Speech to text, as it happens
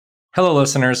Hello,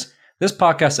 listeners. This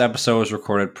podcast episode was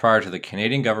recorded prior to the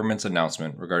Canadian government's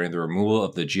announcement regarding the removal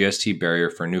of the GST barrier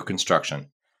for new construction,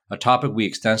 a topic we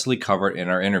extensively covered in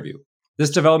our interview. This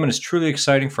development is truly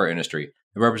exciting for our industry.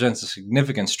 It represents a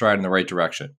significant stride in the right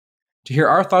direction. To hear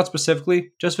our thoughts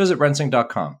specifically, just visit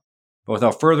rensync.com. But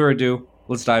without further ado,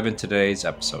 let's dive into today's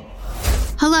episode.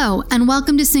 Hello, and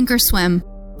welcome to Sink or Swim,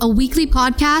 a weekly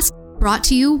podcast brought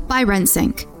to you by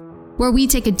RentSync, where we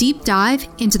take a deep dive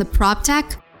into the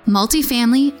PropTech,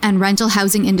 multifamily, and rental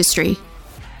housing industry.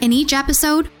 In each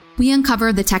episode, we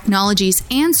uncover the technologies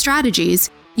and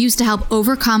strategies used to help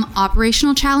overcome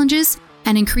operational challenges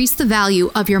and increase the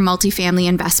value of your multifamily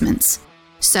investments.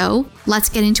 So, let's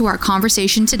get into our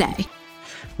conversation today.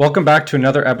 Welcome back to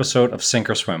another episode of Sink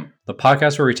or Swim, the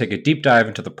podcast where we take a deep dive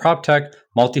into the PropTech,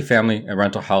 multifamily, and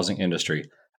rental housing industry.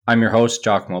 I'm your host,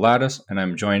 Giacomo Lattis, and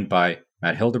I'm joined by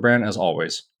Matt Hildebrand as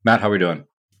always. Matt, how are we doing?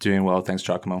 Doing well, thanks,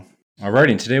 Giacomo.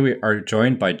 Alrighty, and today we are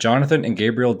joined by Jonathan and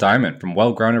Gabriel Diamond from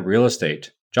Well Grounded Real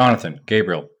Estate. Jonathan,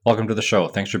 Gabriel, welcome to the show.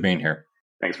 Thanks for being here.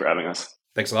 Thanks for having us.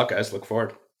 Thanks a lot, guys. Look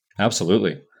forward.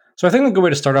 Absolutely. So I think a good way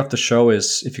to start off the show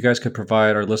is if you guys could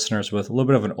provide our listeners with a little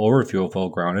bit of an overview of Well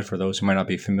Grounded for those who might not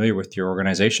be familiar with your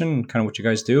organization, kind of what you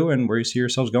guys do and where you see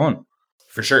yourselves going.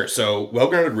 For sure. So Well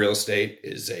Grounded Real Estate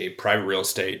is a private real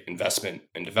estate investment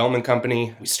and development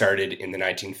company. We started in the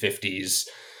 1950s,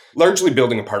 largely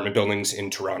building apartment buildings in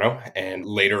Toronto, and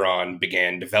later on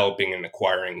began developing and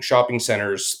acquiring shopping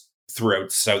centers throughout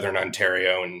southern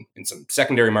Ontario and in some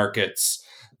secondary markets,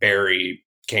 Barrie,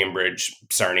 Cambridge,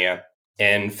 Sarnia.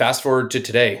 And fast forward to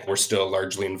today, we're still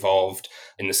largely involved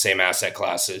in the same asset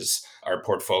classes. Our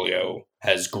portfolio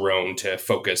has grown to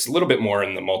focus a little bit more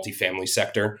in the multifamily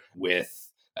sector with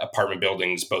apartment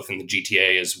buildings both in the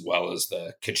GTA as well as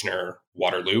the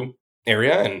Kitchener-Waterloo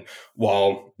area. And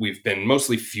while we've been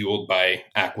mostly fueled by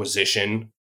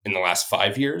acquisition in the last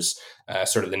 5 years,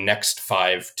 sort of the next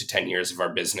 5 to 10 years of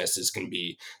our business is going to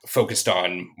be focused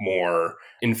on more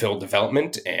infill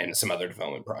development and some other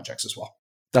development projects as well.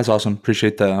 That's awesome.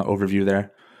 Appreciate the overview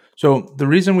there. So the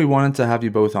reason we wanted to have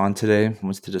you both on today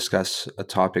was to discuss a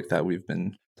topic that we've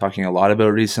been talking a lot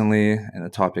about recently, and a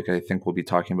topic I think we'll be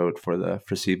talking about for the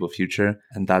foreseeable future.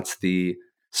 And that's the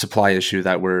supply issue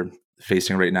that we're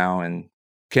facing right now in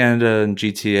Canada and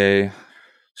GTA.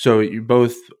 So you're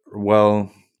both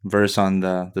well versed on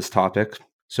this topic.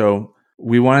 So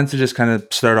we wanted to just kind of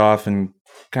start off and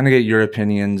kind of get your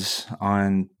opinions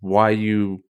on why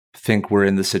you think we're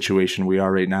in the situation we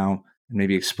are right now, and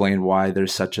maybe explain why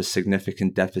there's such a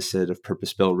significant deficit of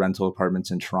purpose-built rental apartments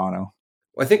in Toronto.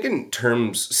 Well, I think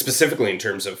specifically in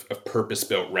terms of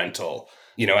purpose-built rental,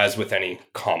 as with any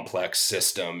complex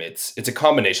system, it's a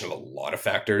combination of a lot of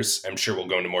factors. I'm sure we'll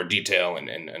go into more detail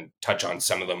and touch on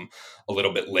some of them a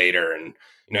little bit later. And,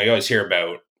 you always hear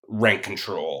about rent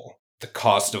control, the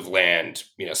cost of land,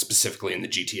 specifically in the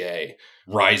GTA,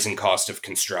 rising cost of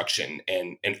construction,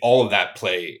 and all of that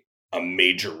play a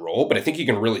major role. But I think you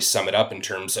can really sum it up in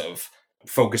terms of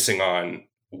focusing on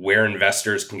where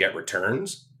investors can get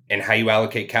returns and how you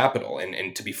allocate capital.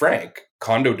 And to be frank,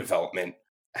 condo development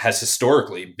has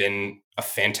historically been a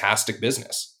fantastic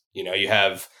business. You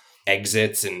have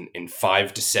exits in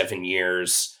 5 to 7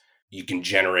 years. You can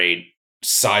generate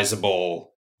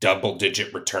sizable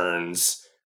double-digit returns.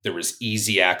 There was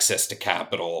easy access to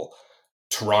capital.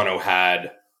 Toronto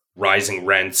had rising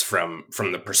rents from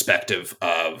the perspective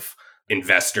of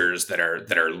investors that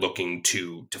are looking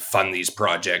to fund these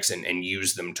projects and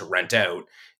use them to rent out.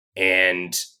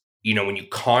 And when you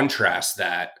contrast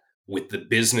that with the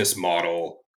business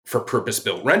model for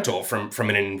purpose-built rental from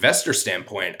an investor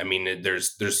standpoint, I mean,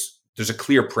 there's a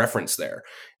clear preference there,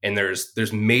 and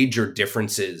there's major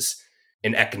differences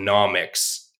in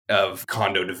economics of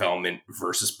condo development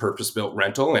versus purpose-built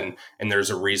rental, and there's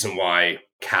a reason why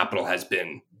capital has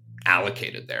been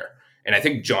allocated there. And I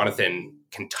think Jonathan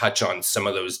can touch on some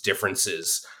of those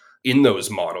differences in those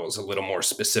models a little more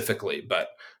specifically, but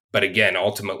again,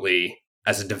 ultimately,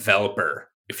 as a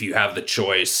developer, if you have the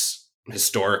choice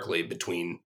historically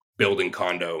between building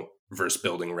condo versus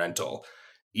building rental,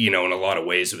 in a lot of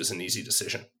ways, it was an easy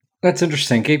decision. That's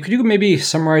interesting. Gabe, could you maybe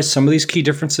summarize some of these key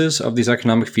differences of these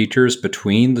economic features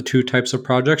between the two types of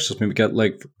projects? Just maybe get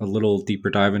like a little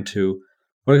deeper dive into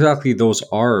what exactly those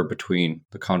are between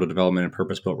the condo development and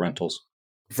purpose-built rentals.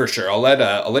 For sure. I'll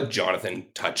let Jonathan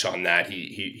touch on that.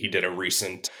 He did a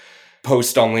recent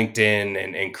post on LinkedIn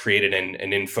and created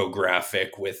an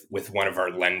infographic with one of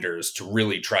our lenders to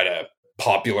really try to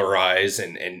popularize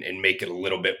and make it a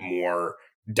little bit more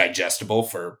digestible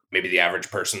for maybe the average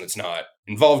person that's not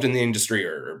involved in the industry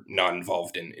or not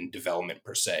involved in development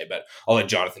per se. But I'll let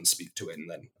Jonathan speak to it and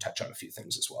then touch on a few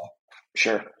things as well.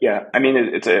 Sure. Yeah. I mean,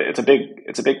 it's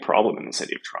a big problem in the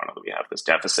city of Toronto that we have this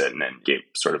deficit, and then Gabe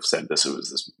sort of said this was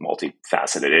this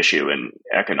multifaceted issue, and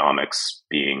economics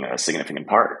being a significant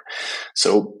part.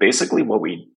 So basically, what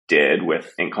we did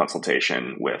in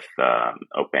consultation with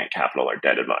Oakbank Capital, our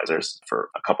debt advisors, for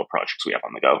a couple projects we have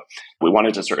on the go, we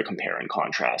wanted to sort of compare and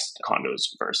contrast condos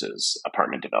versus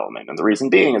apartment development. And the reason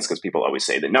being is because people always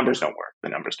say the numbers don't work. The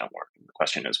numbers don't work. And the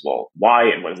question is, well, why,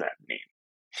 and what does that mean?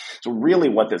 So really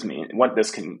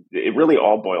it really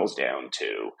all boils down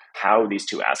to how these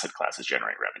two asset classes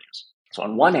generate revenues. So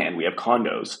on one hand, we have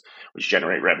condos, which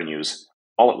generate revenues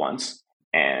all at once,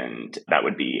 and that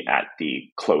would be at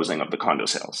the closing of the condo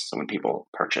sales. So when people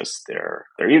purchase their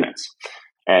units.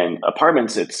 And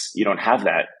apartments, you don't have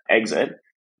that exit.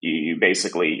 You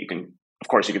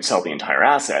could sell the entire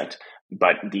asset,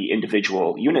 but the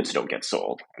individual units don't get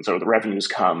sold. And so the revenues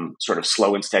come sort of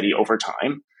slow and steady over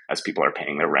time as people are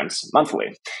paying their rents monthly.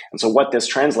 And so what this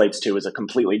translates to is a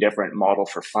completely different model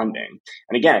for funding.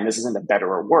 And again, this isn't a better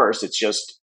or worse. It's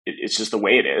just the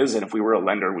way it is. And if we were a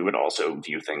lender, we would also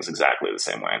view things exactly the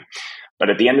same way. But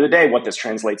at the end of the day, what this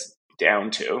translates down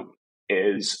to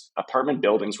is apartment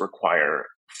buildings require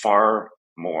far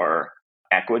more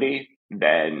equity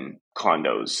than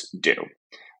condos do.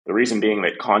 The reason being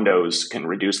that condos can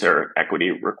reduce their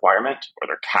equity requirement, or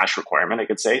their cash requirement, I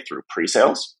could say, through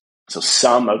pre-sales. So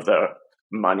some of the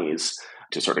monies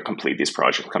to sort of complete these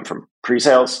projects come from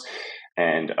pre-sales,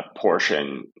 and a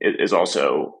portion is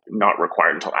also not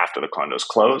required until after the condos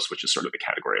close, which is sort of the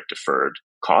category of deferred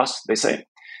costs, they say.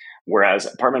 Whereas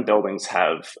apartment buildings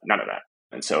have none of that.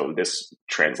 And so this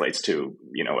translates to,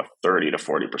 a 30 to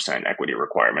 40% equity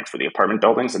requirement for the apartment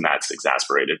buildings, and that's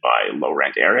exacerbated by low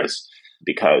rent areas,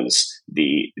 because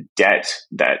the debt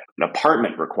that an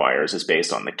apartment requires is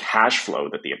based on the cash flow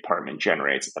that the apartment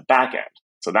generates at the back end.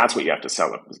 So that's what you have to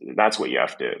sell. That's what you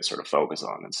have to sort of focus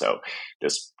on. And so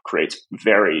this creates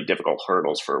very difficult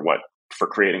hurdles for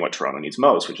creating what Toronto needs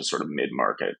most, which is sort of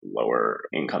mid-market, lower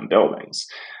income buildings.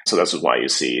 So this is why you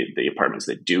see the apartments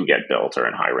that do get built are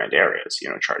in high rent areas,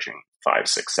 charging $5,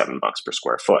 $6, $7 per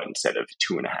square foot instead of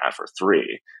 $2.5 or $3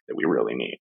 that we really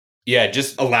need. Yeah,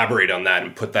 just elaborate on that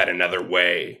and put that another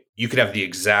way. You could have the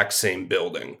exact same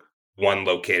building, one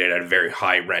located at a very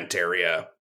high rent area,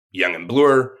 Yonge and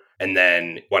Bloor, and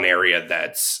then one area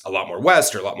that's a lot more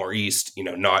west or a lot more east,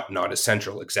 not as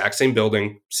central. Exact same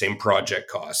building, same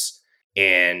project costs.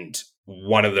 And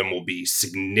one of them will be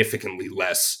significantly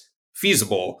less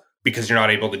feasible because you're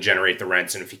not able to generate the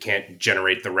rents. And if you can't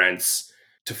generate the rents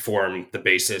to form the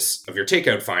basis of your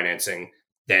takeout financing,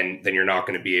 then you're not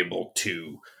going to be able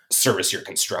to service your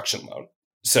construction loan.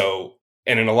 So,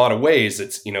 and in a lot of ways,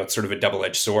 it's sort of a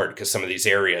double-edged sword, because some of these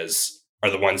areas are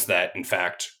the ones that, in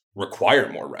fact, require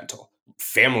more rental,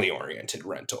 family-oriented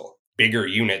rental, bigger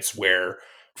units where,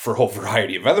 for a whole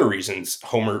variety of other reasons,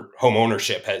 home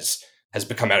ownership has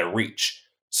become out of reach.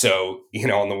 So,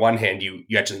 on the one hand, you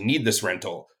actually need this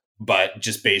rental, but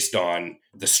just based on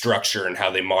the structure and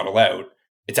how they model out,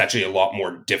 it's actually a lot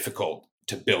more difficult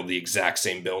to build the exact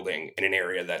same building in an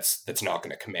area that's not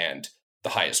going to command the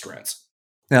highest rents.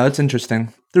 Yeah, that's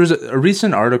interesting. There was a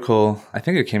recent article, I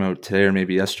think it came out today or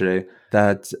maybe yesterday,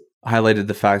 that highlighted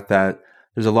the fact that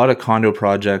there's a lot of condo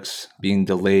projects being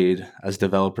delayed as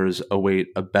developers await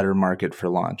a better market for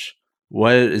launch.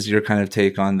 What is your kind of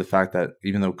take on the fact that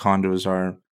even though condos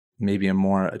are maybe a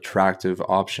more attractive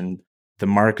option, the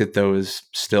market, though, is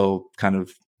still kind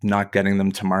of not getting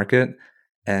them to market?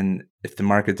 And if the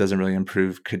market doesn't really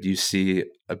improve, could you see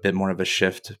a bit more of a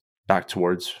shift back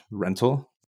towards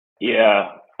rental?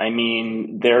 Yeah. I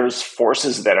mean, there's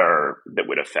forces that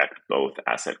would affect both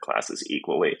asset classes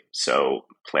equally. So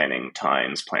planning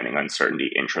times, planning uncertainty,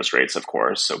 interest rates, of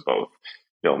course. So both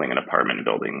building an apartment and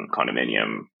building a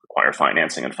condominium require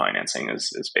financing, and financing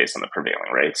is based on the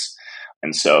prevailing rates.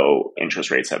 And so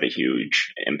interest rates have a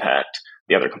huge impact.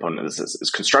 The other component of this is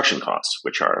construction costs,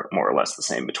 which are more or less the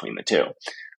same between the two.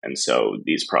 And so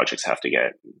these projects have to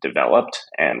get developed,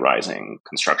 and rising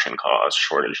construction costs,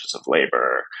 shortages of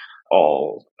labor,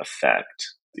 all affect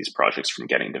these projects from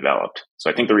getting developed. So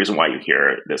I think the reason why you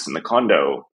hear this in the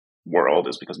condo world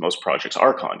is because most projects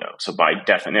are condo. So by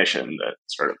definition, the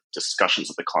sort of discussions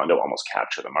of the condo almost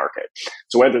capture the market.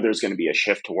 So whether there's going to be a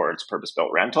shift towards purpose-built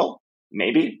rental,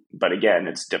 maybe. But again,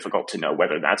 it's difficult to know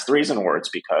whether that's the reason, or it's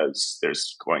because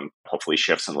there's going hopefully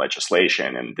shifts in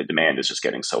legislation and the demand is just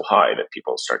getting so high that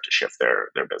people start to shift their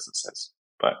businesses.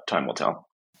 But time will tell.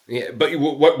 Yeah, but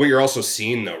what you're also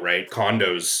seeing, though, right?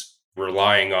 Condos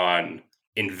relying on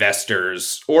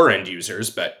investors or end users,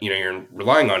 but you're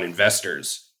relying on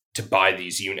investors to buy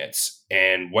these units.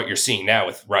 And what you're seeing now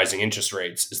with rising interest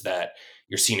rates is that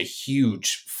you're seeing a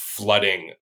huge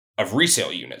flooding of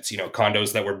resale units,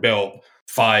 condos that were built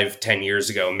 5-10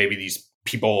 years ago. Maybe these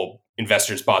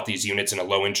investors bought these units in a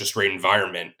low interest rate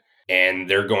environment, and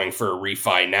they're going for a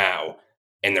refi now,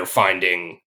 and they're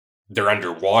finding they're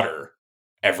underwater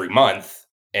every month.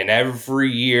 And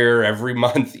every year, every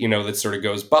month, that sort of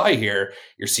goes by here,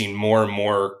 you're seeing more and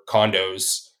more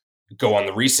condos go on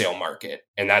the resale market.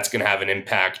 And that's going to have an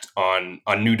impact on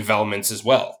new developments as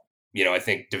well. I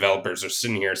think developers are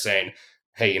sitting here saying,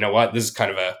 hey, you know what? This is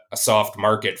kind of a soft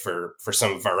market for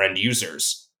some of our end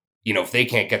users. If they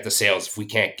can't get the sales, if we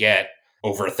can't get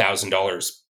over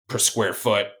 $1,000 per square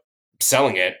foot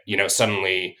selling it,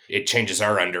 suddenly it changes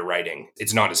our underwriting.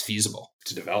 It's not as feasible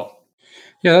to develop.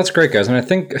 Yeah, that's great, guys. And I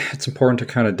think it's important to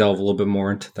kind of delve a little bit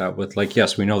more into that with,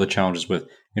 yes, we know the challenges with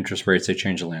interest rates, they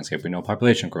change the landscape. We know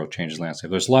population growth changes the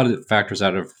landscape. There's a lot of factors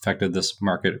that have affected this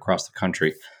market across the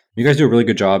country. You guys do a really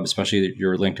good job, especially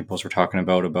your LinkedIn post we're talking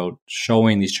about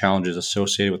showing these challenges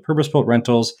associated with purpose-built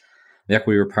rentals, the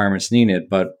equity requirements needed.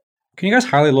 But can you guys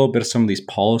highlight a little bit of some of these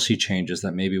policy changes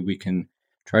that maybe we can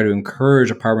try to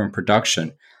encourage apartment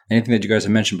production? Anything that you guys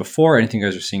have mentioned before, anything you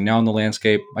guys are seeing now in the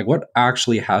landscape, what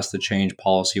actually has to change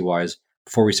policy-wise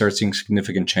before we start seeing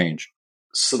significant change?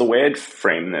 So the way I'd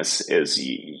frame this is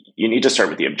you need to start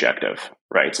with the objective,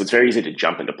 right? So it's very easy to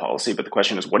jump into policy, but the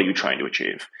question is, what are you trying to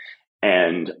achieve?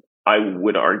 And I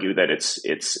would argue that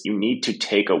it's you need to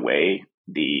take away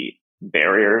the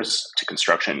barriers to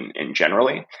construction in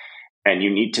generally, and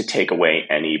you need to take away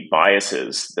any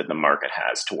biases that the market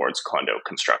has towards condo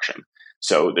construction.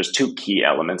 So there's two key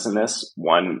elements in this.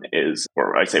 One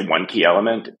key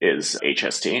element is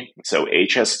HST. So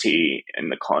HST in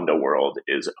the condo world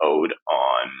is owed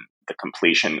on the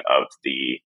completion of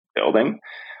the building,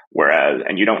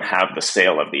 and you don't have the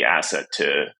sale of the asset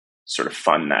to sort of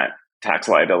fund that tax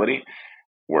liability,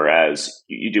 whereas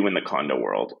you do in the condo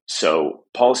world. So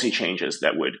policy changes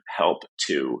that would help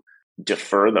to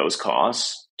defer those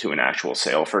costs to an actual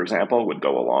sale, for example, would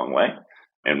go a long way.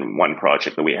 And one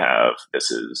project that we have,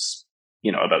 this is,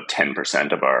 about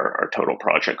 10% of our total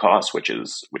project costs, which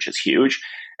is huge.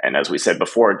 And as we said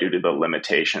before, due to the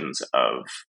limitations of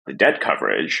the debt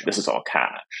coverage, this is all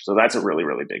cash. So that's a really,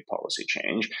 really big policy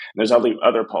change. And there's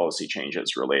other policy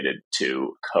changes related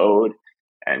to code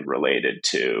and related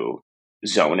to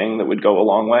zoning that would go a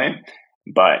long way.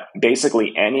 But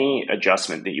basically, any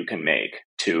adjustment that you can make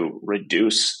to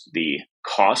reduce the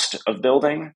cost of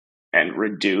building and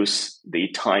reduce the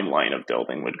timeline of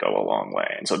building would go a long way.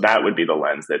 And so that would be the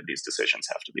lens that these decisions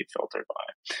have to be filtered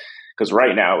by. Because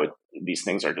right now, these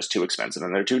things are just too expensive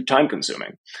and they're too time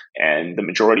consuming. And the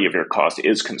majority of your cost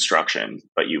is construction,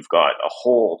 but you've got a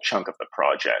whole chunk of the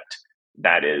project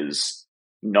that is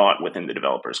not within the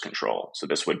developer's control. So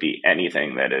this would be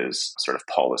anything that is sort of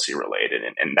policy related.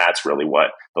 And that's really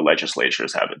what the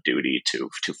legislatures have a duty to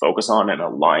focus on, and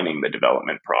aligning the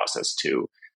development process to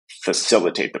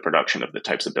facilitate the production of the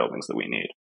types of buildings that we need.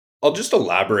 I'll just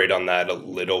elaborate on that a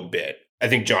little bit. I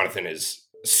think Jonathan is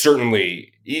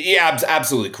certainly,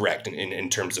 absolutely correct in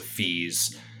terms of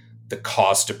fees, the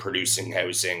cost of producing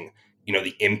housing,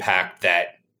 the impact that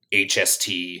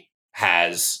HST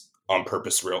has on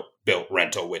purpose-built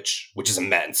rental, which is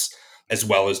immense, as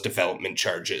well as development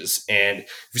charges. And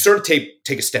if you sort of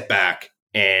take a step back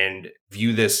and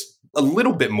view this a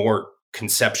little bit more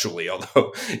conceptually,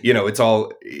 although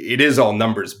it is all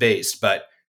numbers based, but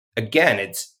again,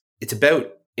 it's about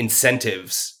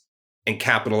incentives and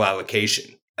capital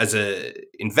allocation. As a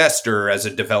investor, as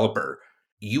a developer,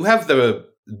 you have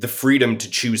the freedom to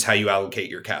choose how you allocate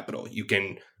your capital. You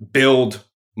can build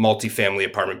multifamily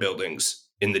apartment buildings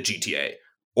in the GTA,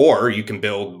 or you can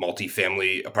build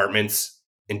multifamily apartments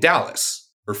in Dallas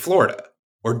or Florida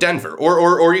or Denver,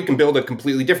 or you can build a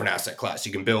completely different asset class.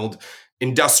 You can build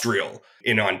industrial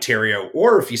in Ontario,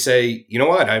 or if you say, you know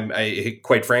what, I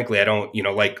quite frankly, I don't,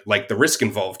 like the risk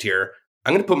involved here.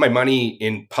 I'm going to put my money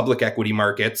in public equity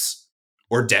markets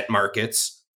or debt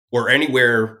markets or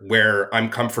anywhere where I'm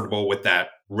comfortable with that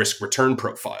risk return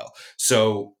profile.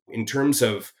 So in terms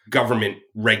of government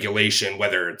regulation,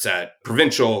 whether it's at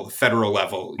provincial, federal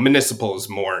level, municipal is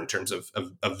more in terms of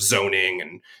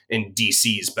zoning and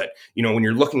DCs. But, when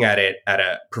you're looking at it at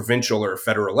a provincial or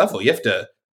federal level, you have to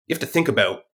think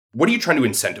about, what are you trying to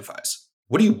incentivize?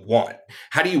 What do you want?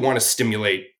 How do you want to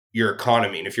stimulate your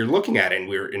economy? And if you're looking at it, and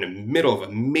we're in the middle of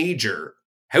a major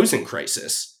housing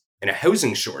crisis and a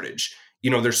housing shortage,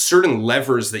 there's certain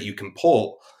levers that you can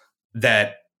pull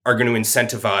that are going to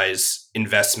incentivize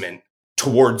investment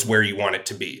towards where you want it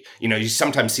to be. You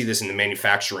sometimes see this in the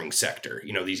manufacturing sector,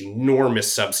 these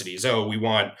enormous subsidies. Oh, we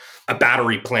want a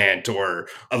battery plant or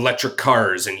electric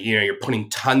cars. And, you're putting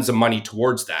tons of money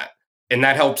towards that. And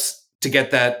that helps to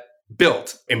get that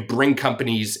built and bring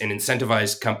companies and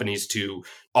incentivize companies to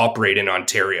operate in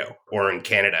Ontario or in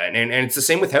Canada. And it's the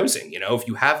same with housing. If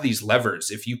you have these levers,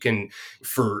 if you can,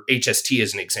 for HST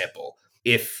as an example,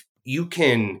 if you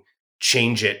can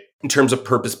change it in terms of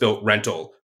purpose-built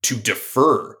rental to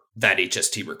defer that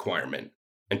HST requirement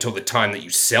until the time that you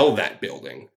sell that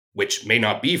building, which may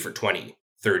not be for 20,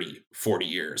 30, 40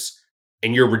 years,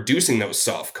 and you're reducing those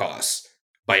soft costs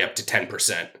by up to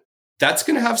 10%, that's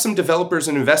going to have some developers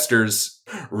and investors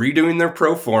redoing their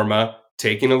pro forma,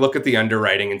 taking a look at the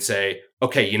underwriting and say,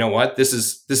 okay, you know what? This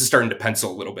is starting to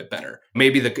pencil a little bit better.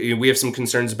 Maybe we have some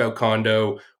concerns about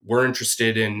condo. We're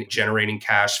interested in generating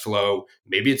cash flow.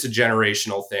 Maybe it's a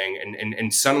generational thing.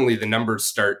 And suddenly the numbers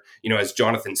start, as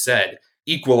Jonathan said,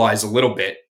 equalize a little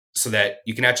bit so that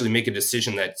you can actually make a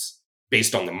decision that's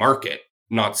based on the market,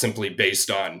 not simply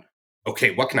based on,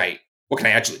 okay, what can I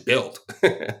actually build?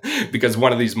 Because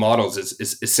one of these models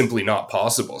is simply not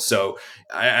possible. So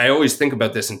I always think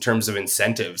about this in terms of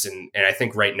incentives. And I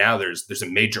think right now there's a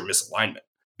major misalignment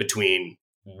between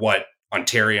what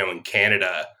Ontario and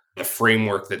Canada, the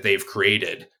framework that they've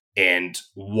created, and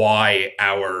why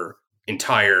our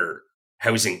entire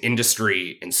housing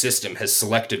industry and system has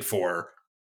selected for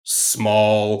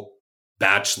small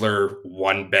bachelor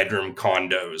 1-bedroom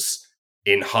condos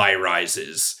in high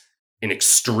rises in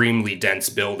extremely dense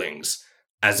buildings,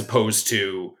 as opposed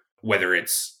to whether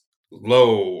it's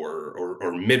low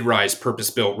or mid-rise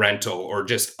purpose-built rental or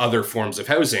just other forms of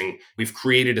housing. We've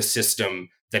created a system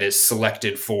that is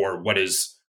selected for what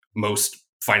is most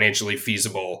financially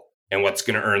feasible and what's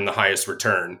going to earn the highest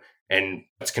return, and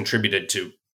that's contributed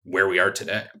to where we are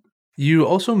today. You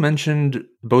also mentioned,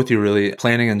 both you really,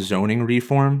 planning and zoning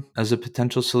reform as a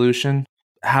potential solution.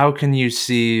 How can you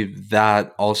see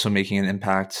that also making an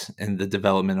impact in the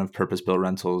development of purpose-built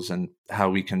rentals and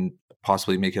how we can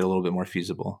possibly make it a little bit more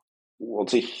feasible? Well,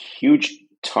 it's a huge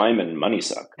time and money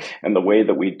suck. And the way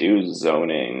that we do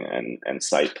zoning and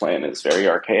site plan is very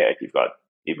archaic.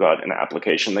 You've got an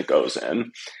application that goes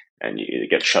in and you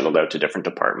get shuttled out to different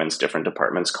departments. Different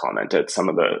departments comment it. Some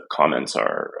of the comments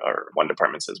are one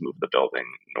department says move the building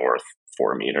north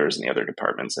 4 meters and the other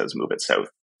department says move it south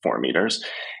 4 meters.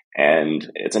 And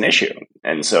it's an issue.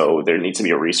 And so there needs to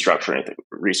be a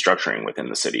restructuring within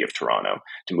the City of Toronto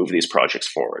to move these projects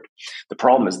forward. The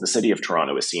problem is the City of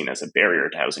Toronto is seen as a barrier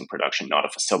to housing production, not a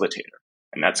facilitator.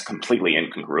 And that's completely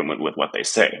incongruent with what they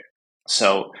say.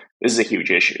 So this is a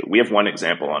huge issue. We have one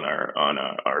example on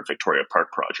our Victoria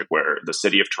Park project where the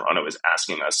City of Toronto is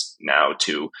asking us now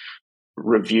to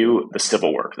review the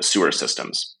civil work, the sewer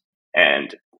systems,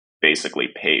 and basically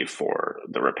pay for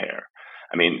the repair.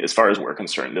 I mean, as far as we're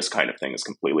concerned, this kind of thing is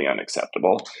completely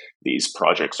unacceptable. These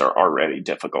projects are already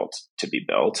difficult to be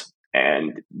built,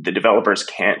 and the developers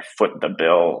can't foot the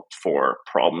bill for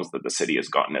problems that the city has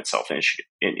gotten itself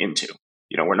into.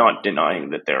 We're not denying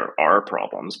that there are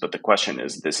problems, but the question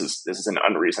is, this is an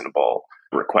unreasonable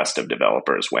request of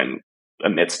developers when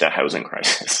amidst a housing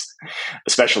crisis,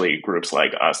 especially groups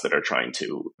like us that are trying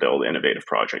to build innovative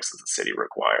projects that the city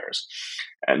requires.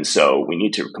 And so we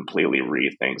need to completely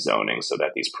rethink zoning so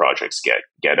that these projects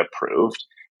get approved.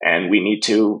 And we need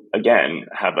to, again,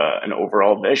 have an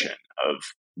overall vision of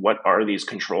what are these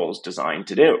controls designed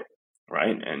to do,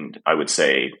 right? And I would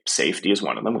say safety is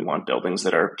one of them. We want buildings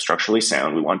that are structurally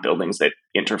sound. We want buildings that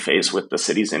interface with the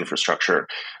city's infrastructure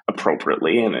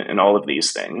appropriately and all of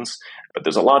these things. But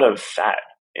there's a lot of fat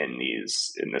in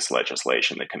this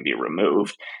legislation that can be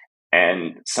removed.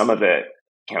 And some of it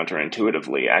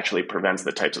counterintuitively actually prevents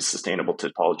the types of sustainable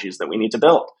typologies that we need to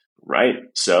build, right?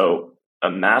 So a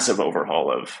massive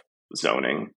overhaul of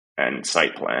zoning and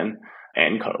site plan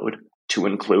and code to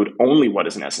include only what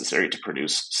is necessary to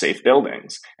produce safe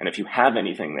buildings. And if you have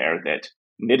anything there that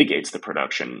mitigates the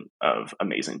production of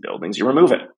amazing buildings, you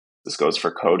remove it. This goes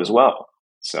for code as well.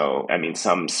 So, I mean,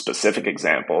 some specific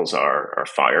examples are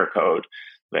fire code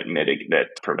that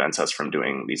prevents us from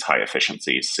doing these high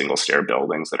efficiency single stair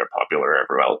buildings that are popular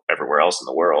everywhere else in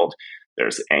the world.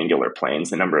 There's angular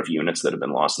planes. The number of units that have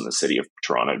been lost in the city of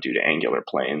Toronto due to angular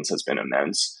planes has been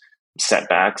immense.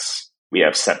 Setbacks. We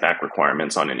have setback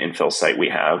requirements on an infill site we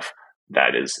have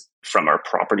that is from our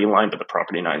property line, but the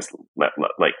property line's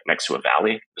like next to a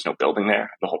valley. There's no building there.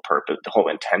 The whole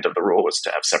intent of the rule was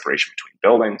to have separation between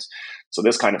buildings. So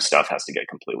this kind of stuff has to get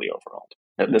completely overhauled.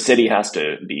 The city has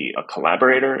to be a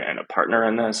collaborator and a partner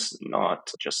in this,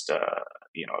 not just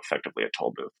effectively a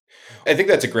toll booth. I think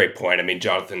that's a great point. I mean,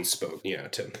 Jonathan spoke,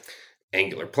 to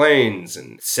angular planes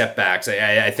and setbacks.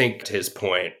 I think to his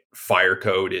point, fire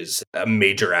code is a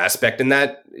major aspect. And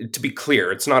that, to be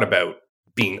clear, it's not about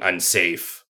being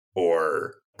unsafe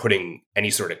or putting any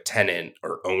sort of tenant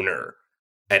or owner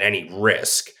at any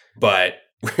risk. But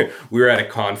we were at a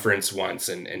conference once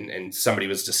and somebody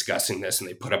was discussing this and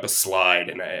they put up a slide.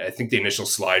 And I think the initial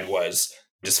slide was,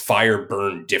 does fire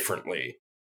burn differently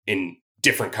in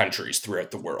different countries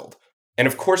throughout the world? And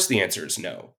of course, the answer is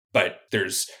no. But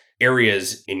there's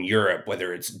areas in Europe,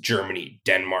 whether it's Germany,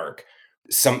 Denmark,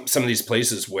 some of these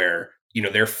places where,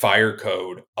 their fire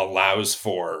code allows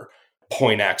for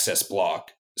point access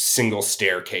block, single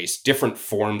staircase, different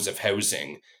forms of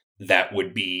housing that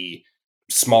would be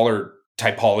smaller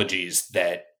typologies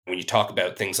that when you talk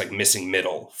about things like missing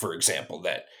middle, for example,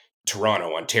 that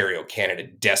Toronto, Ontario, Canada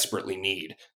desperately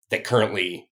need, that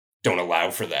currently don't allow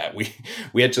for that.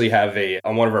 We actually have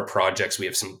on one of our projects, we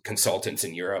have some consultants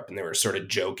in Europe, and they were sort of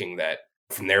joking that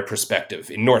from their perspective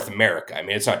in North America, I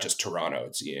mean, it's not just Toronto,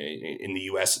 it's in the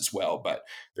US as well, but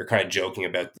they're kind of joking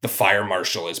about the fire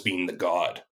marshal as being the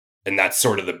god. And that's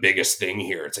sort of the biggest thing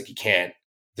here. It's like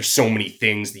there's so many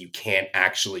things that you can't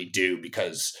actually do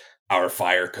because our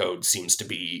fire code seems to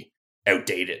be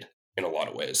outdated in a lot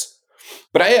of ways.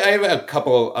 But I have a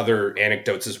couple other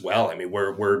anecdotes as well. I mean,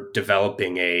 we're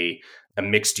developing a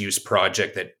mixed use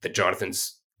project that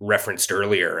Jonathan's referenced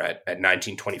earlier at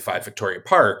 1925 Victoria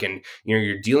Park. And,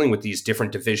 you're dealing with these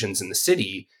different divisions in the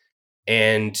city,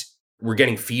 and we're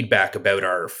getting feedback about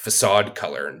our facade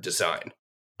color and design.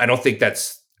 I don't think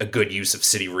that's a good use of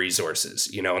city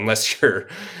resources, unless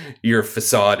your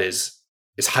facade is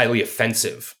highly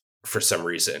offensive for some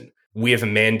reason. We have a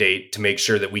mandate to make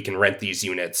sure that we can rent these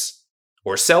units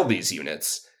or sell these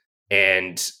units.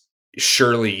 And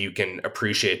surely you can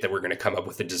appreciate that we're going to come up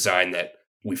with a design that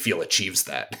we feel achieves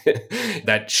that.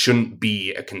 That shouldn't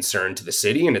be a concern to the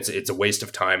city. And it's a waste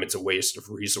of time. It's a waste of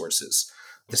resources.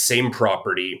 The same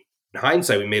property, in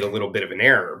hindsight, we made a little bit of an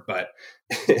error, but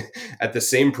at the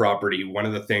same property, one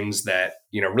of the things that,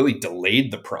 really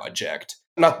delayed the project,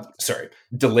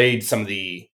 delayed some of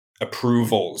the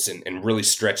approvals and really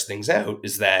stretched things out,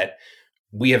 is that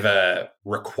we have a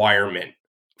requirement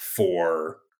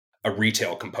for a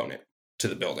retail component to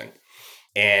the building.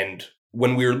 And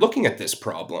when we were looking at this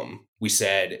problem, we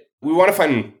said, we want to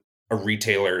find a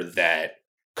retailer that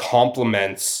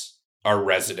complements our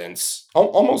residents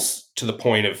almost to the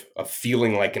point of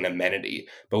feeling like an amenity,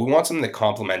 but we want something that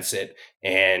complements it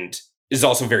and is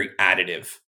also very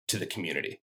additive to the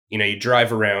community. You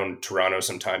drive around Toronto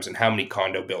sometimes, and how many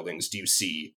condo buildings do you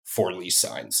see for lease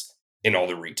signs in all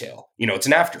the retail? It's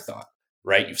an afterthought,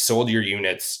 right? You've sold your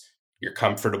units, you're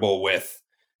comfortable with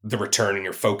the return, and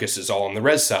your focus is all on the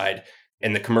res side,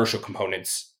 and the commercial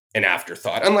component's an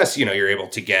afterthought, unless, you're able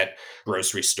to get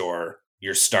grocery store,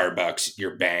 your Starbucks,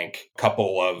 your bank,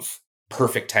 couple of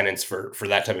perfect tenants for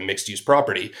that type of mixed use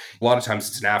property. A lot of times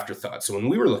it's an afterthought. So when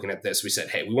we were looking at this, we said,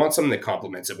 hey, we want something that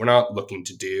complements it. We're not looking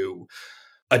to do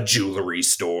a jewelry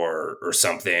store or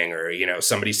something, or,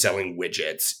 somebody selling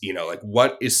widgets, like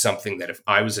what is something that if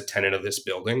I was a tenant of this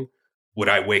building, would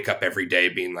I wake up every day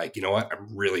being like, you know what,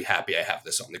 I'm really happy I have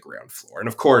this on the ground floor. And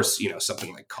of course,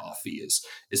 something like coffee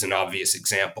is an obvious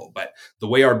example, but the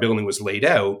way our building was laid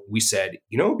out, we said,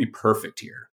 what would be perfect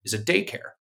here is a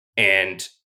daycare. And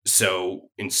so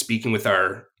in speaking with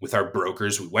our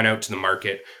brokers, we went out to the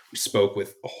market, we spoke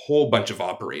with a whole bunch of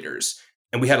operators,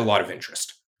 and we had a lot of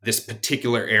interest. This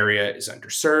particular area is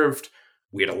underserved.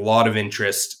 We had a lot of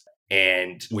interest,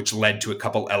 and which led to a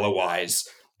couple LOIs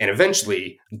and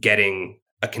eventually getting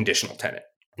a conditional tenant.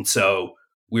 And so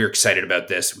we were excited about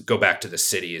this. We go back to the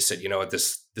city and said,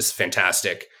 this is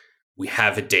fantastic. We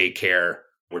have a daycare.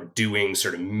 We're doing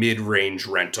sort of mid-range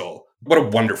rental. What a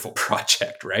wonderful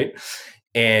project, right?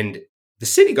 And the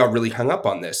city got really hung up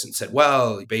on this and said,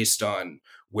 well, based on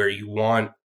where you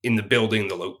want in the building,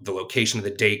 the location of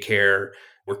the daycare,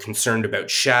 we're concerned about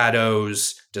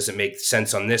shadows. Does it make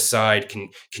sense on this side?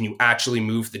 Can you actually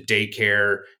move the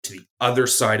daycare to the other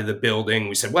side of the building?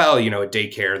 We said, well, a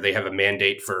daycare, they have a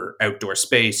mandate for outdoor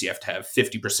space. You have to have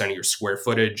 50% of your square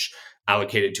footage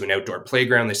allocated to an outdoor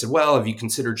playground. They said, well, have you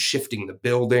considered shifting the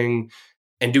building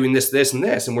and doing this, and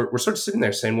this? And we're sort of sitting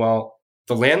there saying, well,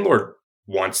 the landlord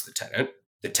wants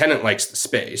the tenant likes the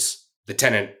space, the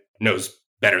tenant knows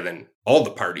better than all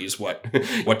the parties what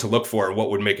to look for and what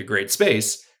would make a great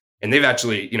space. And they've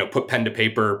actually, put pen to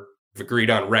paper, agreed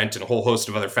on rent and a whole host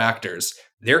of other factors.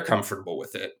 They're comfortable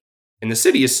with it. And the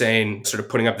city is saying, sort of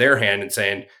putting up their hand and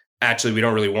saying, actually, we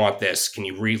don't really want this. Can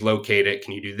you relocate it?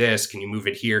 Can you do this? Can you move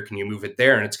it here? Can you move it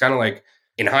there? And it's kind of like,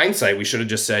 in hindsight, we should have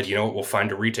just said, we'll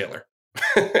find a retailer.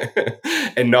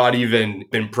 and not even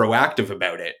been proactive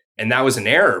about it. And that was an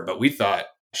error, but we thought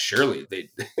surely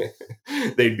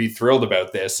they'd be thrilled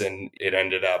about this. And it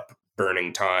ended up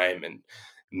burning time and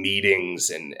meetings,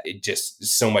 and it just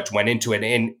so much went into it.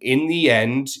 And in the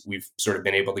end, we've sort of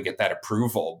been able to get that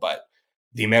approval, but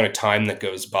the amount of time that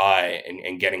goes by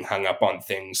and getting hung up on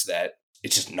things that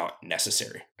it's just not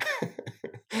necessary.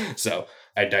 So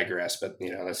I digress, but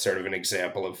that's sort of an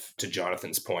example of, to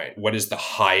Jonathan's point, what is the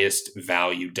highest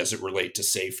value? Does it relate to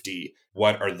safety?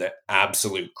 What are the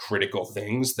absolute critical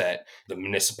things that the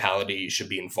municipality should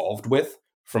be involved with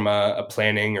from a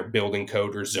planning or building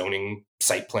code or zoning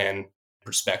site plan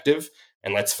perspective?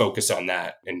 And let's focus on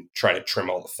that and try to trim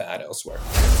all the fat elsewhere.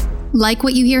 Like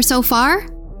what you hear so far?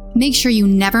 Make sure you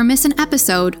never miss an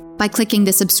episode by clicking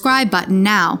the subscribe button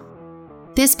now.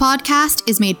 This podcast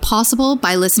is made possible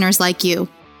by listeners like you.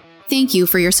 Thank you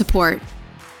for your support.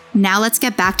 Now let's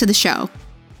get back to the show.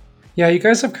 Yeah, you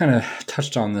guys have kind of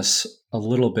touched on this a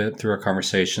little bit through our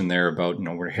conversation there about,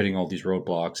 we're hitting all these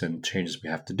roadblocks and changes we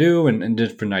have to do and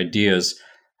different ideas.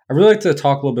 I'd really like to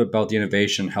talk a little bit about the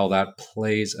innovation, how that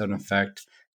plays an effect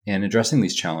in addressing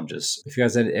these challenges. If you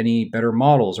guys had any better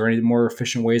models or any more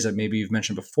efficient ways that maybe you've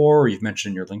mentioned before, or you've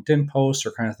mentioned in your LinkedIn posts,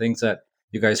 or kind of things that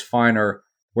you guys find are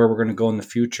where we're going to go in the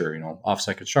future,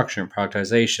 offsite construction,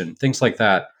 productization, things like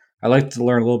that. I'd like to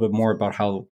learn a little bit more about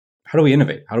how do we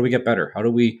innovate? How do we get better? How do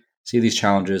we see these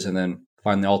challenges and then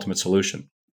find the ultimate solution?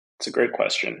 It's a great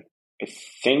question. I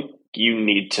think you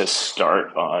need to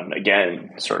start on,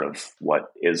 again, sort of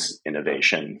what is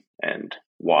innovation and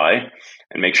why,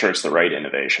 and make sure it's the right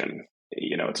innovation.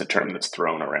 It's a term that's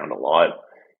thrown around a lot.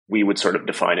 We would sort of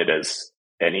define it as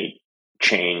any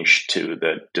change to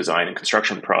the design and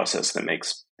construction process that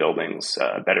makes buildings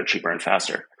better, cheaper, and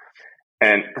faster.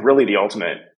 And really the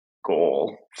ultimate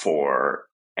goal for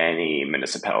any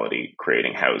municipality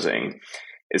creating housing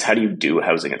is, how do you do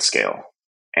housing at scale?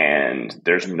 And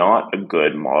there's not a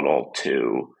good model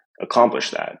to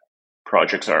accomplish that.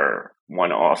 Projects are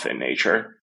one-off in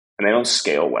nature, and they don't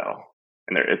scale well.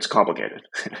 And it's complicated,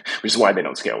 which is why they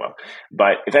don't scale well.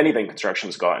 But if anything,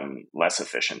 construction's gotten less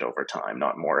efficient over time,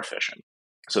 not more efficient.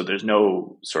 So there's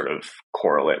no sort of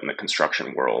correlate in the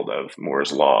construction world of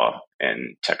Moore's law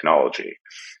and technology,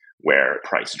 where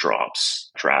price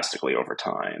drops drastically over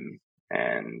time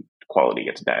and quality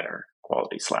gets better,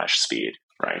 quality/speed,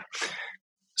 right?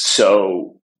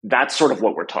 So that's sort of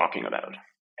what we're talking about.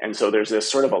 And so there's this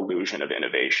sort of illusion of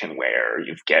innovation where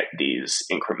you get these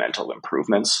incremental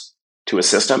improvements to a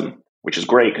system, which is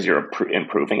great because you're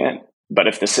improving it. But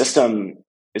if the system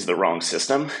is the wrong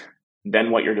system,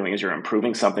 then what you're doing is you're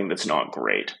improving something that's not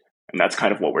great. And that's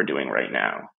kind of what we're doing right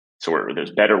now. So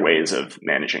there's better ways of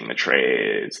managing the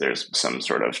trades. There's some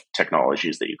sort of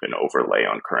technologies that you can overlay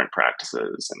on current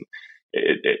practices, and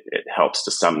it helps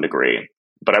to some degree.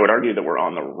 But I would argue that we're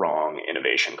on the wrong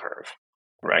innovation curve,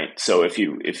 right? So if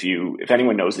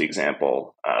anyone knows the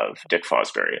example of Dick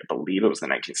Fosbury, I believe it was the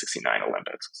 1969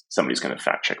 Olympics. Somebody's going to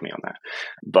fact check me on that.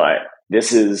 But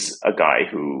this is a guy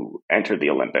who entered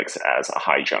the Olympics as a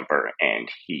high jumper, and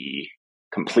he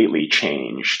completely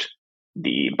changed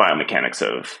the biomechanics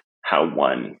of how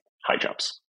one high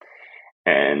jumps.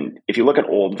 And if you look at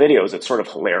old videos, it's sort of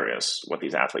hilarious what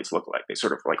these athletes look like. They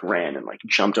sort of like ran and like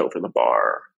jumped over the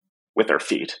bar with their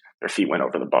feet. Their feet went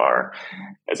over the bar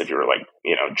as if you were like,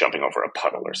 jumping over a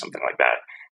puddle or something like that.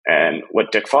 And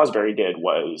what Dick Fosbury did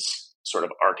was sort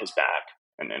of arc his back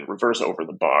and then reverse over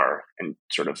the bar, and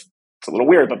sort of, it's a little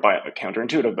weird, but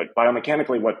counterintuitive, but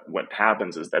biomechanically what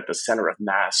happens is that the center of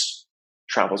mass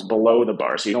travels below the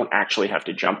bar. So you don't actually have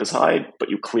to jump as high, but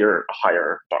you clear a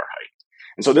higher bar height.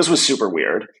 And so this was super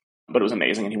weird, but it was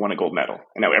amazing. And he won a gold medal.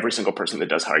 And now every single person that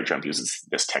does high jump uses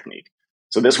this technique.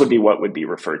 So this would be what would be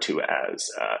referred to as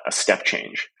a step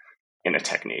change in a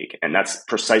technique. And that's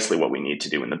precisely what we need to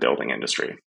do in the building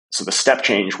industry. So the step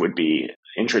change would be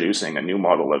introducing a new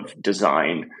model of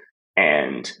design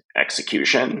and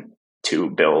execution to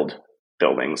build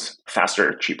buildings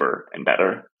faster, cheaper, and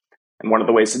better. And one of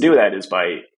the ways to do that is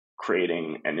by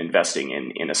creating and investing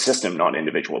in a system, not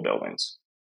individual buildings.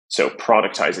 So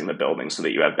productizing the building so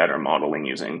that you have better modeling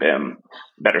using BIM,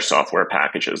 better software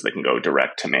packages that can go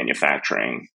direct to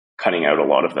manufacturing, cutting out a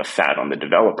lot of the fat on the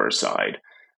developer side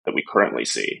that we currently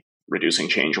see, reducing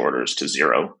change orders to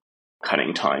zero,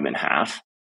 cutting time in half,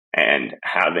 and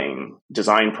having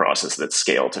design process that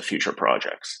scale to future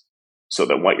projects. So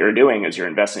that what you're doing is you're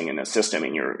investing in a system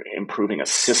and you're improving a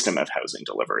system of housing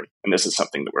delivery. And this is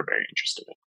something that we're very interested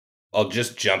in. I'll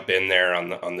just jump in there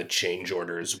on the change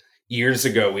orders. Years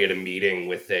ago, we had a meeting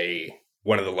with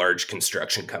one of the large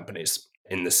construction companies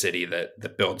in the city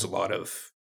that builds a lot of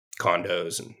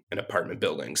condos and apartment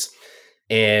buildings.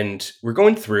 And we're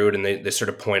going through it, and they sort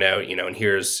of point out, and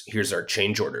here's our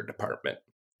change order department.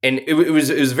 And it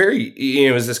was very,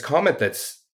 it was this comment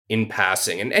that's in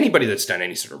passing. And anybody that's done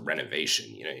any sort of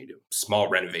renovation, you do a small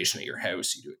renovation at your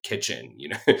house, you do a kitchen,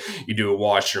 you do a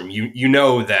washroom, you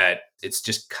know that it's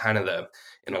just kind of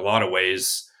in a lot of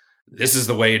ways, this is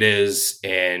the way it is,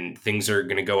 and things are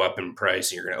going to go up in price,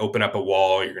 and you're going to open up a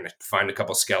wall, you're going to find a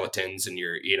couple skeletons, and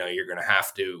you're going to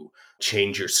have to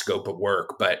change your scope of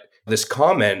work. But this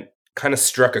comment kind of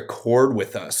struck a chord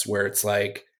with us, where it's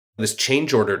like this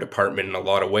change order department in a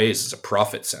lot of ways is a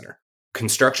profit center.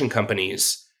 Construction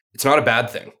companies, it's not a bad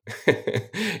thing.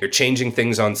 You're changing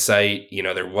things on site.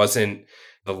 There wasn't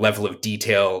the level of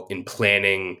detail in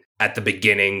planning at the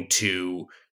beginning to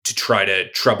try to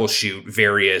troubleshoot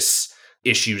various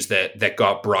issues that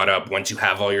got brought up once you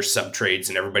have all your sub-trades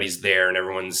and everybody's there and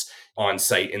everyone's on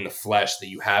site in the flesh, that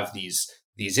you have these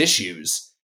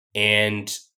issues,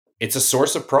 and it's a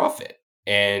source of profit.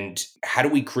 And how do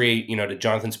we create, to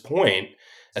Jonathan's point,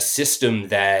 a system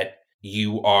that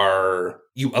you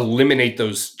eliminate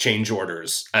those change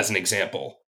orders, as an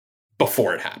example,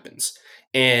 before it happens?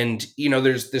 And,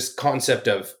 there's this concept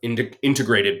of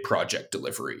integrated project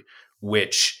delivery,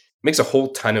 which makes a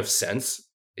whole ton of sense.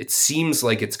 It seems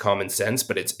like it's common sense,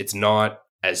 but it's not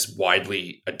as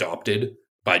widely adopted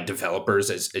by developers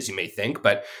as you may think.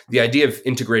 But the idea of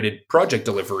integrated project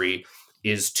delivery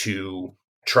is to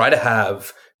try to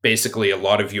have basically a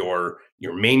lot of your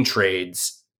main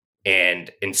trades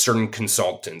and certain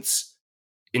consultants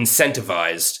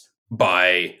incentivized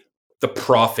by the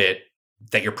profit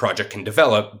that your project can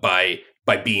develop by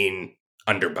being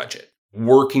under budget,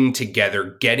 working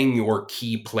together, getting your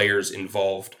key players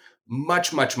involved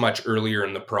much, much, much earlier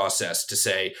in the process to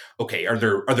say, okay, are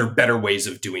there better ways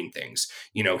of doing things?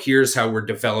 Here's how we're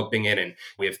developing it, and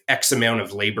we have X amount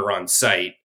of labor on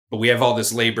site, but we have all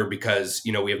this labor because,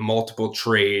 we have multiple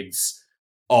trades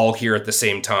all here at the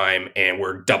same time, and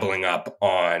we're doubling up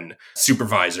on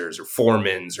supervisors or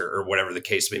foremans or whatever the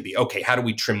case may be. Okay, how do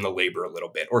we trim the labor a little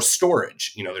bit? Or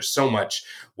storage, there's so much,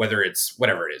 whether it's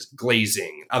whatever it is,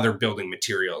 glazing, other building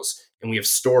materials, and we have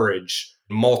storage,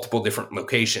 multiple different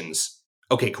locations.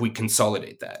 Okay, can we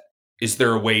consolidate that? Is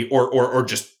there a way, or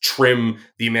just trim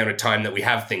the amount of time that we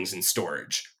have things in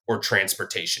storage or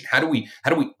transportation? How do we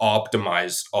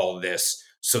optimize all of this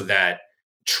so that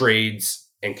trades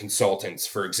and consultants,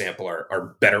 for example,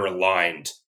 are better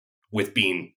aligned with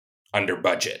being under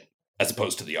budget as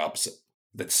opposed to the opposite?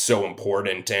 That's so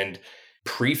important. And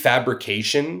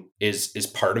prefabrication is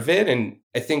part of it. And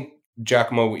I think,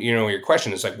 Giacomo, your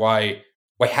question is like, why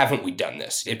haven't we done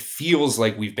this? It feels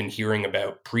like we've been hearing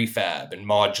about prefab and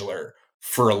modular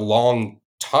for a long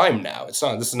time now. This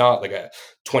is not like a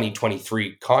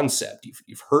 2023 concept.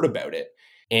 You've heard about it.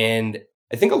 And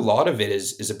I think a lot of it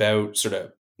is about sort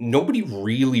of, nobody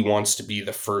really wants to be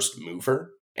the first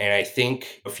mover. And I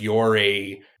think if you're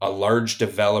a large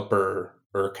developer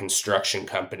or a construction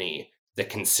company that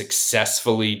can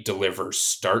successfully deliver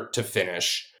start to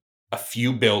finish a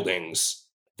few buildings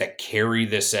that carry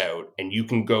this out, and you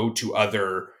can go to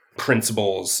other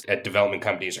principals at development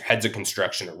companies or heads of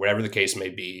construction or whatever the case may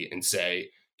be and say,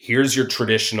 here's your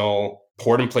traditional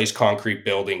poured in place concrete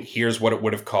building. Here's what it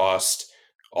would have cost.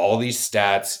 All these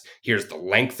stats, here's the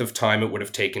length of time it would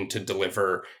have taken to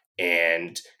deliver,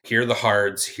 and here are the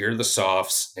hards, here are the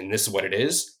softs, and this is what it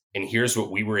is, and here's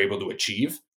what we were able to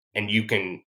achieve. And you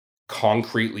can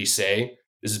concretely say,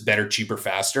 this is better, cheaper,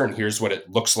 faster, and here's what it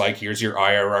looks like. Here's your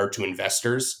IRR to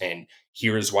investors, and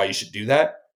here is why you should do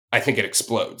that. I think it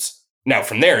explodes. Now,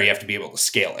 from there, you have to be able to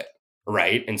scale it,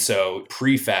 right? And so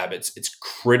prefab, it's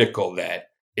critical that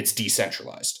it's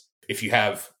decentralized. If you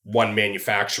have one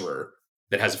manufacturer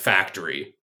that has a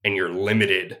factory and you're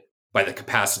limited by the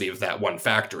capacity of that one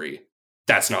factory,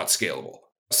 that's not scalable,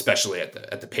 especially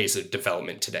at the pace of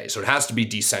development today. So it has to be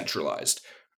decentralized.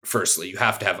 Firstly, you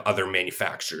have to have other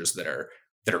manufacturers that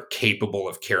are capable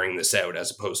of carrying this out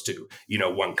as opposed to,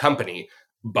 one company.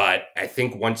 But I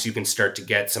think once you can start to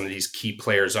get some of these key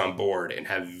players on board and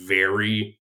have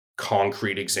very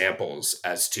concrete examples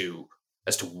as to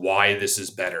why this is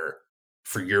better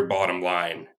for your bottom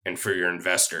line and for your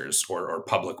investors or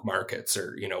public markets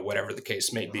or, whatever the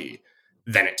case may be,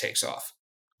 then it takes off.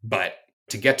 But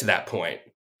to get to that point,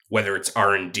 whether it's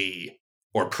R&D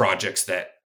or projects that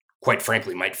quite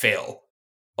frankly might fail,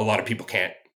 a lot of people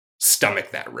can't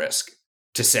stomach that risk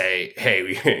to say, hey,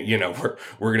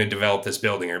 we're going to develop this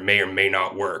building or may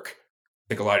not work. I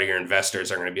think a lot of your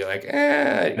investors are going to be like,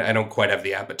 I don't quite have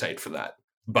the appetite for that.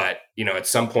 But, at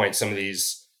some point, some of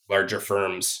these larger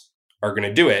firms are going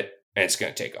to do it, and it's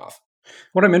going to take off.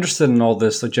 What I'm interested in all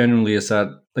this, like genuinely, is that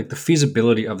like the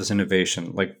feasibility of this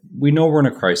innovation. Like we know we're in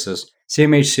a crisis.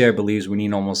 CMHC, believes we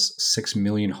need almost 6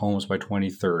 million homes by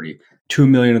 2030, 2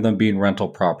 million of them being rental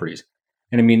properties.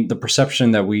 And I mean, the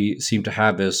perception that we seem to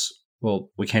have is, well,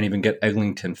 we can't even get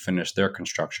Eglinton finished their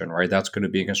construction, right? That's going to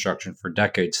be in construction for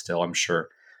decades still, I'm sure.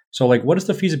 So like, what is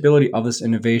the feasibility of this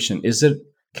innovation?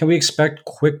 Can we expect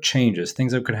quick changes,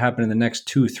 things that could happen in the next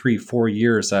 2, 3, 4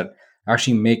 years that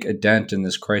actually make a dent in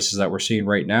this crisis that we're seeing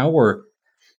right now? Or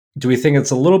do we think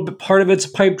it's a little bit part of it's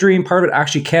a pipe dream, part of it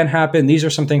actually can happen? These are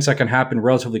some things that can happen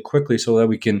relatively quickly so that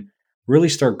we can really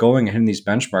start going and hitting these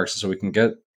benchmarks so we can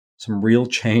get some real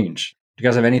change. Do you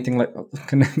guys have anything like,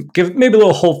 can give maybe a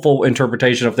little hopeful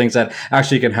interpretation of things that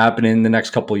actually can happen in the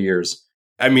next couple of years?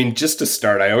 I mean, just to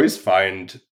start, I always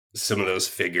find some of those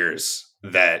figures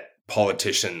that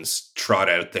politicians trot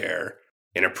out there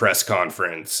in a press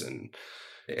conference, and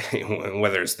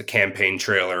whether it's the campaign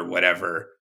trail or whatever,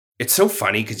 it's so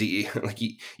funny because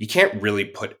you can't really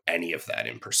put any of that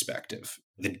in perspective.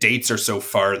 The dates are so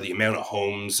far, the amount of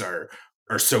homes are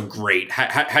so great.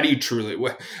 How do you truly,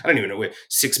 I don't even know,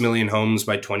 6 million homes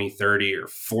by 2030 or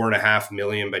 4.5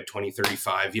 million by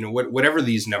 2035, whatever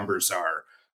these numbers are.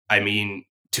 I mean,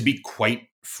 to be quite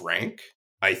frank,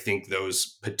 I think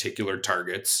those particular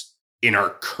targets in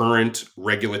our current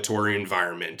regulatory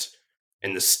environment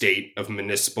and the state of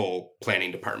municipal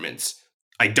planning departments,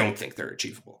 I don't think they're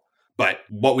achievable. But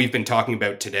what we've been talking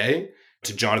about today,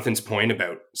 to Jonathan's point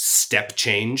about step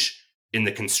change in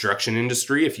the construction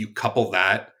industry, if you couple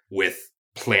that with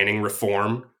planning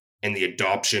reform and the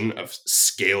adoption of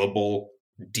scalable,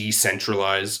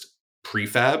 decentralized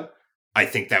prefab, I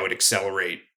think that would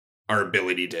accelerate our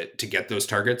ability to get those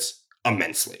targets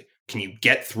immensely. Can you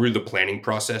get through the planning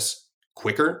process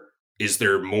quicker? Is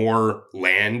there more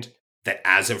land that,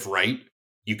 as of right,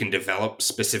 you can develop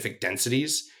specific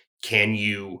densities? Can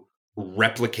you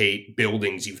replicate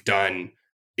buildings you've done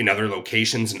in other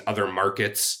locations and other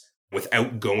markets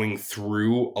without going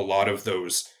through a lot of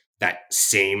that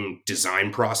same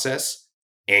design process?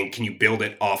 And can you build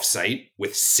it off-site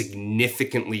with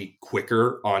significantly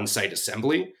quicker on-site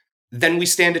assembly? Then we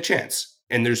stand a chance.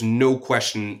 And there's no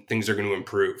question things are going to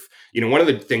improve. One of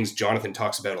the things Jonathan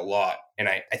talks about a lot, and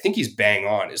I think he's bang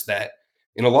on, is that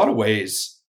in a lot of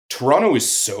ways, Toronto is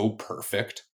so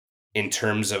perfect in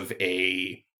terms of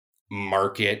a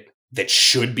market that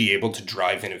should be able to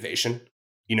drive innovation.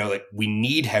 Like we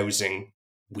need housing,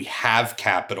 we have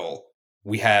capital,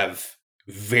 we have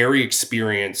very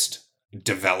experienced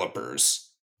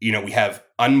developers, we have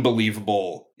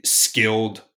unbelievable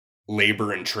skilled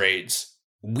labor and trades.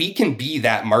 We can be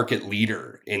that market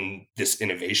leader in this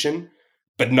innovation,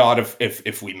 but not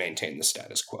if we maintain the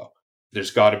status quo. There's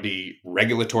got to be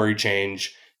regulatory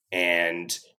change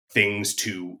and things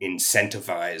to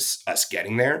incentivize us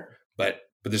getting there. But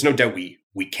there's no doubt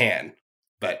we can.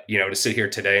 But, to sit here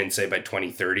today and say by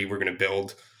 2030 we're going to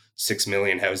build 6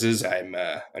 million houses, I'm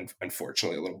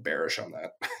unfortunately a little bearish on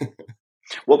that.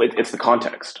 Well, it's the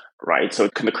context, right? So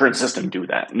can the current system do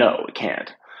that? No, it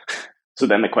can't. So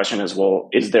then the question is, well,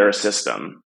 is there a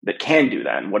system that can do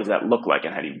that? And what does that look like?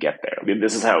 And how do you get there? I mean,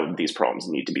 this is how these problems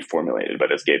need to be formulated.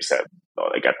 But as Gabe said,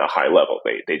 like at the high level,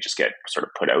 they just get sort of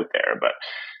put out there. But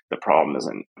the problem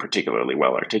isn't particularly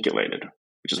well articulated,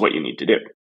 which is what you need to do.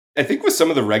 I think with some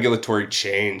of the regulatory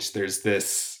change, there's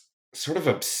this sort of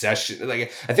obsession.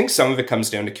 Like, I think some of it comes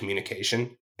down to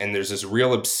communication. And there's this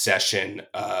real obsession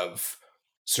of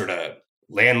sort of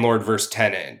landlord versus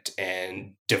tenant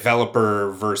and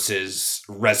developer versus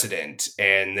resident,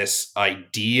 and this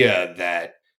idea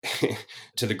that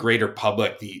to the greater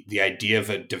public, the idea of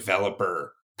a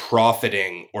developer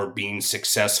profiting or being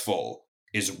successful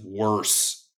is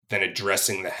worse than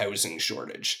addressing the housing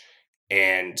shortage.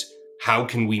 And how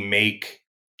can we make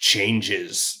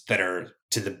changes that are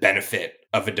to the benefit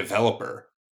of a developer?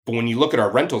 But when you look at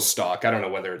our rental stock, I don't know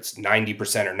whether it's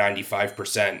 90% or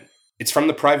 95%, it's from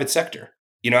the private sector.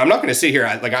 I'm not going to sit here.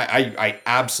 I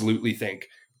absolutely think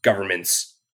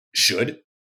governments should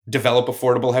develop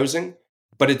affordable housing,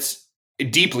 but it's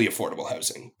deeply affordable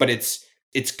housing. But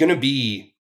it's going to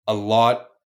be a lot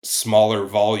smaller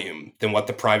volume than what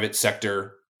the private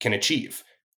sector can achieve.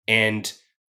 And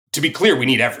to be clear, we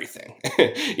need everything.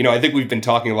 I think we've been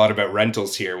talking a lot about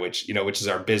rentals here, which is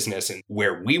our business and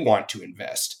where we want to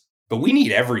invest. But we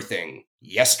need everything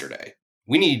yesterday.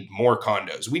 We need more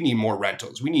condos. We need more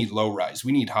rentals. We need low rise.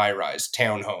 We need high rise,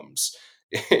 townhomes,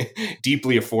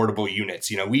 deeply affordable units.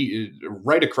 We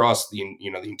right across the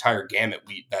entire gamut.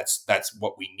 That's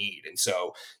what we need. And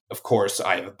so, of course,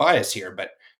 I have a bias here, but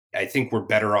I think we're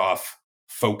better off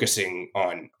focusing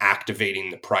on activating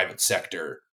the private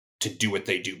sector to do what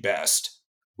they do best,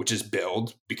 which is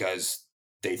build because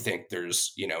they think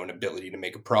there's, an ability to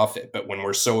make a profit. But when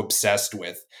we're so obsessed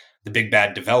with the big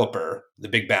bad developer, the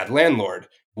big bad landlord,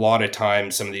 a lot of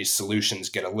times some of these solutions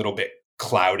get a little bit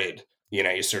clouded.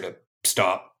 You sort of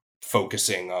stop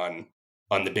focusing on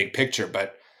the big picture,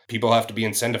 but people have to be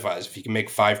incentivized. If you can make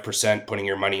 5% putting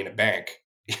your money in a bank,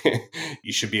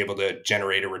 you should be able to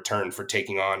generate a return for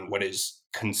taking on what is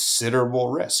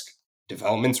considerable risk.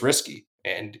 Development's risky,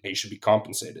 and you should be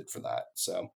compensated for that.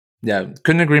 So, yeah,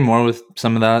 couldn't agree more with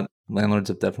some of that. Landlords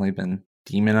have definitely been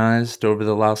demonized over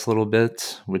the last little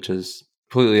bit, which is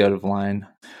completely out of line.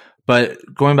 But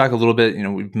going back a little bit,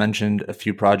 we've mentioned a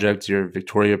few projects, your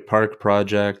Victoria Park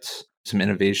project, some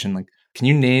innovation. Like, can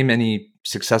you name any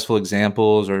successful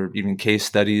examples or even case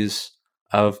studies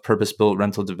of purpose-built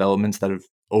rental developments that have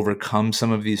overcome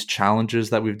some of these challenges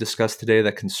that we've discussed today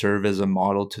that can serve as a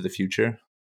model to the future?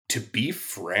 To be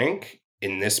frank,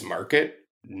 in this market,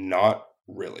 not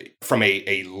really. From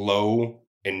a low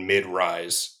and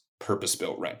mid-rise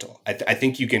purpose-built rental, I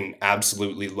think you can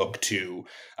absolutely look to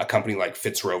a company like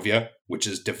Fitzrovia, which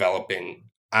is developing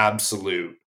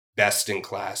absolute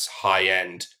best-in-class,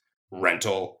 high-end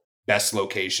rental, best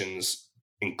locations,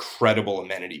 incredible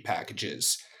amenity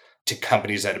packages to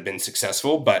companies that have been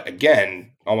successful. But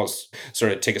again, almost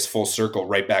sort of take us full circle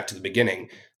right back to the beginning.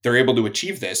 They're able to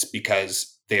achieve this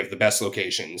because they have the best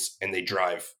locations and they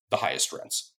drive the highest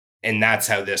rents. And that's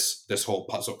how this whole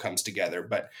puzzle comes together.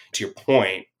 But to your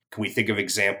point, can we think of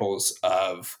examples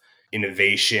of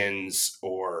innovations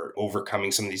or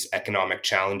overcoming some of these economic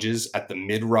challenges at the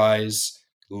mid-rise,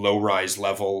 low-rise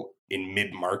level in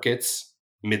mid-markets,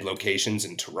 mid-locations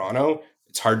in Toronto?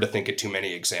 It's hard to think of too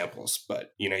many examples,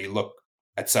 but you look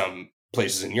at some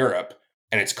places in Europe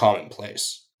and it's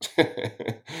commonplace.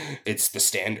 It's the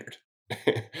standard.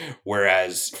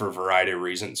 Whereas for a variety of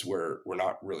reasons, we're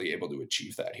not really able to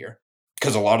achieve that here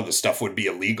because a lot of the stuff would be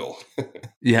illegal.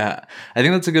 Yeah, I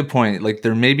think that's a good point. Like,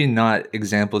 there may be not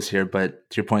examples here, but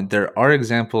to your point, there are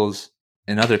examples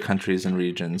in other countries and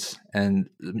regions. And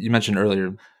you mentioned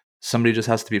earlier, somebody just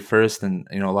has to be first. And,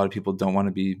 a lot of people don't want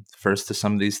to be first to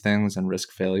some of these things and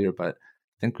risk failure. But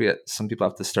I think some people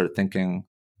have to start thinking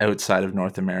outside of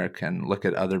North America and look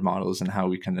at other models and how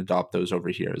we can adopt those over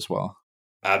here as well.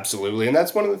 Absolutely. And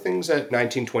that's one of the things at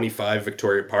 1925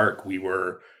 Victoria Park, we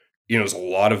were, it was a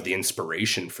lot of the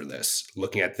inspiration for this,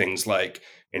 looking at things like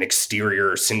an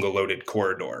exterior single loaded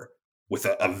corridor with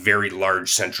a very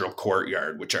large central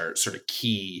courtyard, which are sort of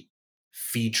key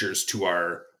features to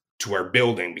our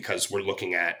building because we're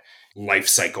looking at life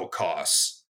cycle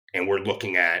costs and we're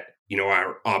looking at,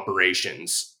 our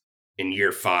operations in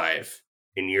year 5,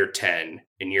 in year 10,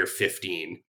 in year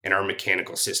 15, and our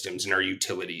mechanical systems and our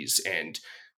utilities. And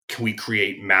can we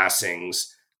create massings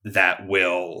that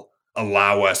will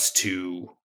allow us to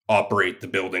operate the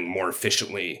building more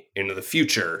efficiently into the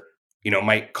future?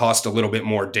 Might cost a little bit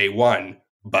more day one,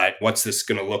 but what's this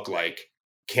going to look like?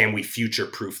 Can we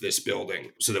future-proof this building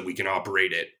so that we can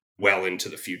operate it well into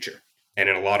the future? And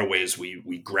in a lot of ways,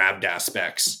 we grabbed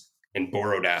aspects and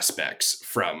borrowed aspects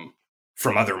from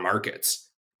other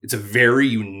markets. It's a very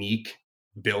unique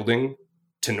building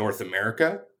to North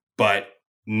America, but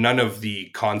none of the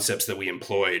concepts that we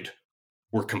employed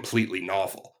were completely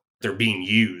novel. They're being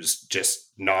used,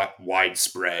 just not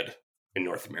widespread in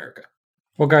North America.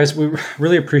 Well, guys, we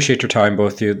really appreciate your time,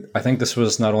 both of you. I think this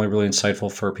was not only really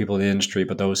insightful for people in the industry,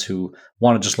 but those who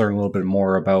want to just learn a little bit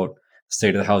more about the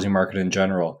state of the housing market in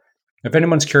general. If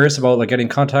anyone's curious about getting in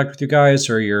contact with you guys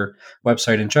or your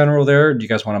website in general there, do you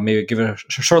guys want to maybe give it a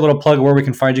short little plug where we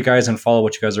can find you guys and follow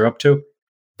what you guys are up to?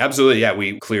 Absolutely. Yeah,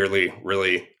 we clearly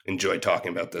really enjoy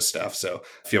talking about this stuff. So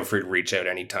feel free to reach out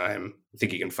anytime. I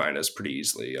think you can find us pretty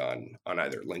easily on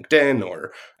either LinkedIn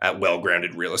or at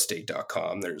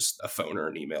wellgroundedrealestate.com. There's a phone or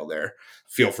an email there.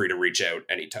 Feel free to reach out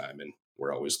anytime. And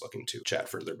we're always looking to chat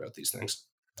further about these things.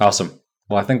 Awesome.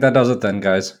 Well, I think that does it then,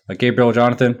 guys. Gabriel,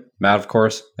 Jonathan, Matt, of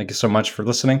course, thank you so much for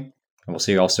listening. And we'll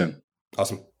see you all soon.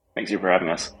 Awesome. Thanks you for having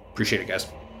us. Appreciate it, guys.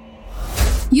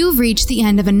 You've reached the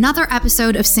end of another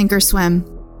episode of Sink or Swim.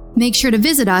 Make sure to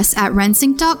visit us at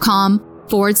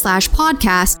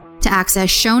rensync.com/podcast to access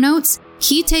show notes,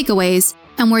 key takeaways,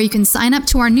 and where you can sign up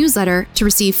to our newsletter to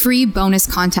receive free bonus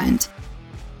content.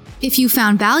 If you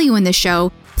found value in this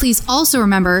show, please also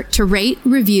remember to rate,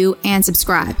 review, and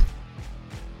subscribe.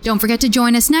 Don't forget to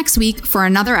join us next week for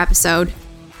another episode.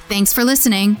 Thanks for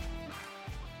listening.